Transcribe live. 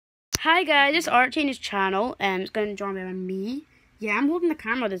Hi guys, it's Archie and his channel. It's going to join by me. Yeah, I'm holding the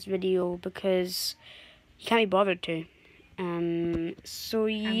camera this video because you can't be bothered to. So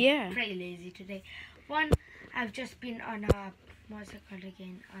yeah. I'm pretty lazy today. One, I've just been on a, what's it called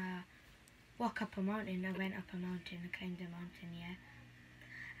again? Walk up a mountain. I went up a mountain, I climbed a mountain, yeah.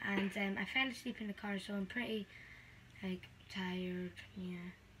 And I fell asleep in the car, so I'm pretty, tired,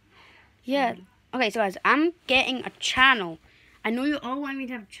 yeah. Yeah. Okay, so guys, I'm getting a channel. I know you all want me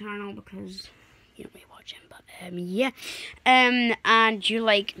to have a channel because you don't really watch him, but yeah. And you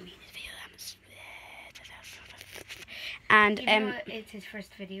like me this video. And Even though it's his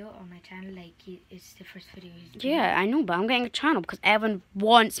first video on my channel, it's the first video he's doing. Yeah, I know, but I'm getting a channel because everyone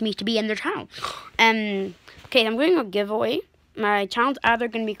wants me to be in their channel. Okay, I'm doing a giveaway. My channel's either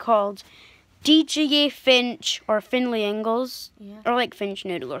going to be called DGA Finch or Finlay Ingalls, or like Finch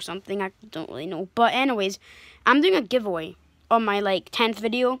Noodle or something. I don't really know. But anyways, I'm doing a giveaway on my 10th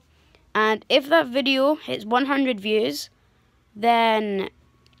video, and if that video hits 100 views, then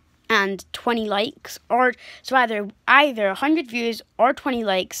and 20 likes, or so either 100 views or 20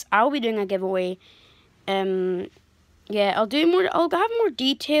 likes, I'll be doing a giveaway. Yeah, I'll have more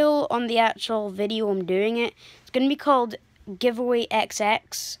detail on the actual video I'm doing it. It's gonna be called Giveaway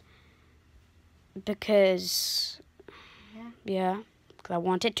XX because because I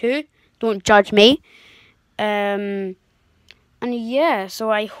want it to. Don't judge me. And yeah, so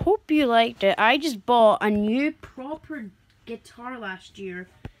I hope you liked it. I just bought a new proper guitar last year,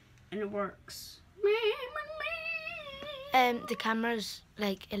 and it works. The camera's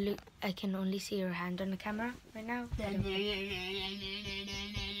I can only see your hand on the camera right now.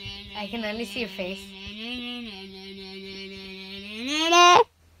 I can only see your face.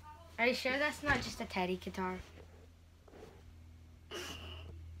 Are you sure that's not just a Teddy guitar?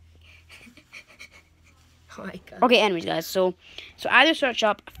 Oh my god. Okay, anyways, guys, so either search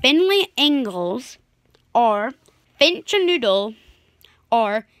up Finlay Ingalls or Finch and Noodle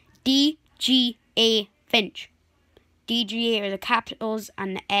or DGA Finch. DGA are the capitals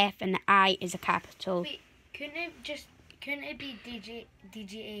and the F and the I is a capital. Wait, couldn't it be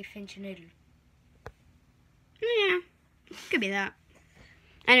DGA Finch and Noodle? Yeah, could be that.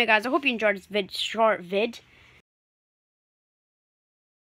 Anyway, guys, I hope you enjoyed this short vid.